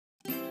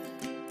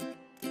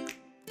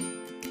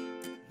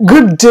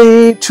Good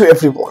day to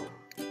everyone.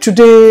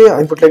 Today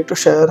I would like to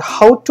share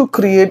how to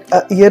create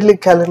a yearly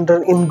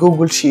calendar in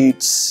Google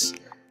Sheets.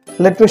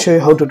 Let me show you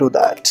how to do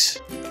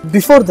that.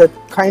 Before that,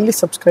 kindly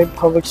subscribe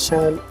HowXT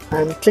channel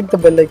and click the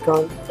bell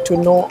icon to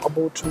know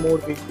about more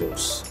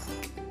videos.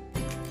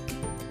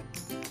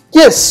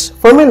 Yes,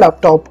 for my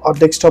laptop or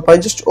desktop, I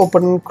just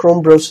open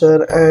Chrome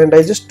browser and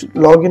I just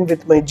log in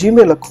with my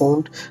Gmail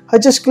account. I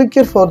just click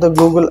here for the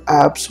Google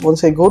Apps.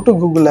 Once I go to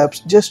Google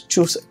Apps, just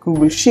choose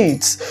Google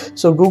Sheets.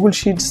 So Google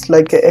Sheets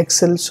like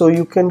Excel, so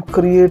you can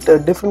create a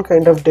different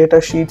kind of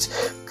data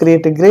sheets,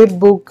 create a grade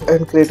book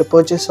and create a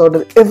purchase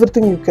order,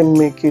 everything you can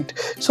make it.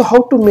 So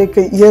how to make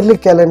a yearly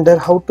calendar,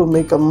 how to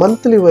make a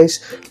monthly wise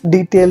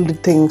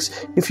detailed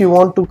things. If you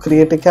want to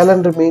create a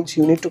calendar means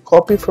you need to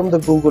copy from the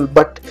Google,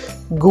 but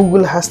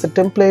Google has the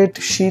template,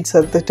 Sheets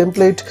has the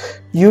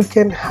template, you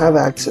can have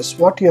access.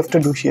 What you have to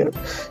do here,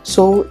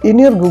 so in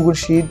your Google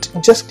Sheet,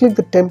 just click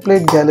the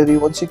template gallery.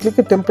 Once you click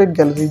the template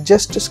gallery,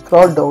 just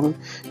scroll down,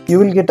 you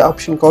will get an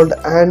option called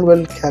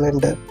annual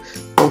calendar.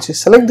 Once you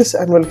select this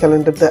annual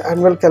calendar, the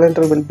annual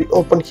calendar will be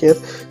open here.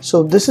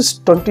 So this is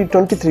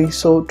 2023,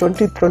 so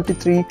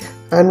 2023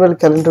 annual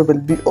calendar will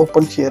be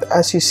open here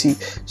as you see.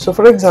 So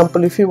for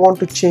example, if you want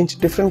to change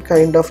different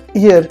kind of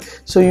year,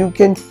 so you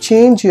can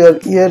change your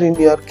year in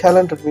your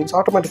calendar, means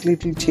automatically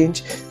it will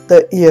change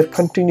the year,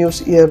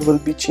 continuous year will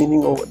be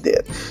changing over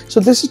there.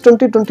 So this is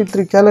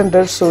 2023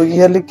 calendar, so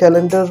yearly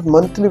calendar,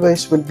 monthly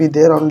wise will be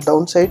there on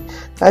downside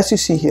as you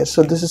see here.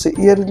 So this is a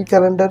yearly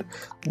calendar,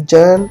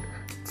 Jan,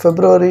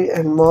 February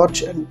and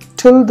March, and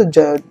till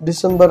the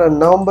December and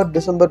November,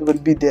 December will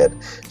be there.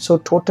 So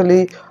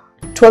totally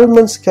 12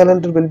 months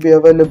calendar will be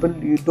available.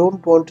 You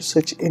don't want to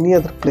search any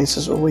other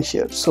places over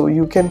here. So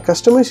you can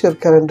customize your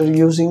calendar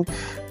using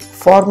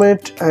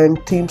format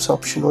and themes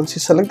option. Once you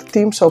select the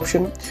themes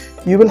option,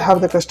 you will have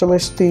the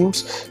customized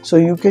themes, so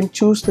you can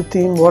choose the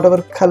theme,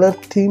 whatever color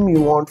theme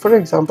you want. For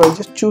example, I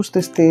just choose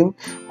this theme,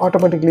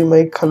 automatically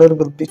my color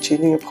will be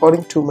changing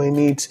according to my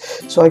needs.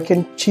 So I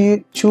can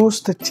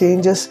choose the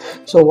changes.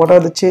 So what are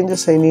the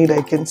changes I need,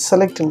 I can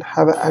select and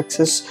have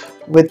access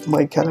with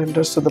my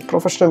calendar. So the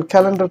professional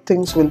calendar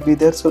things will be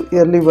there. So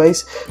yearly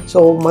wise,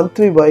 so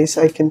monthly wise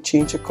I can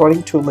change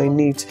according to my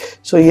needs.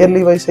 So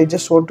yearly wise, I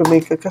just want to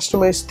make a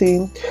customized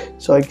theme,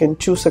 so I can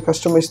choose a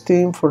customized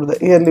theme for the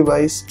yearly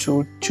wise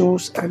to choose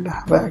and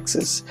have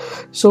access.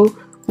 So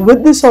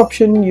with this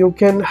option, you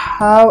can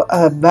have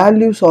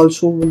values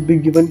also will be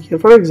given here.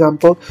 For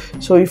example,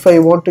 so if I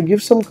want to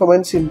give some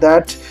comments in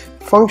that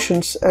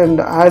functions and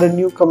add a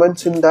new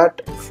comments in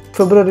that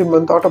February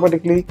month,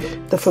 automatically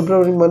the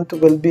February month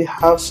will be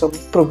have some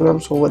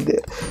programs over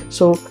there.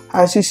 So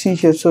as you see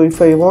here, so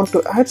if I want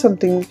to add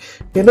something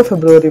in a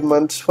February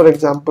month, for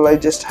example, I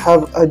just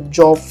have a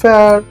job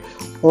fair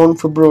on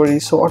February,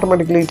 so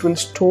automatically it will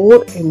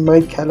store in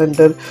my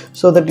calendar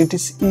so that it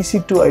is easy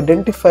to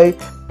identify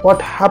what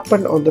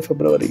happened on the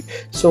February.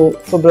 So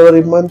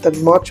February month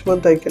and March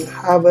month, I can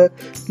have a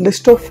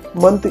list of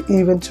month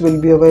events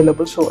will be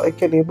available, so I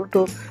can able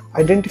to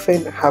identify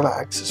and have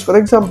access. For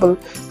example,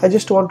 I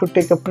just want to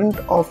take a print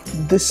of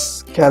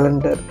this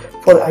calendar,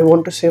 for I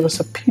want to save as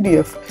a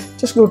PDF.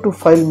 Just go to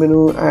file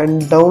menu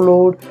and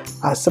download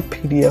as a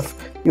PDF.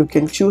 You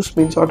can choose,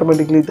 means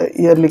automatically the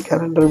yearly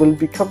calendar will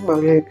become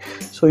again,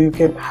 so you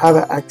can have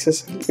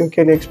access and you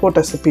can export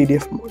as a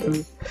PDF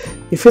model.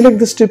 If you like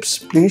these tips,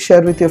 please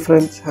share with your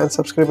friends and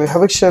subscribe my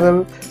HowXT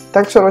channel.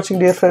 Thanks for watching,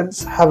 dear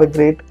friends. Have a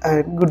great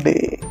and good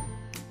day.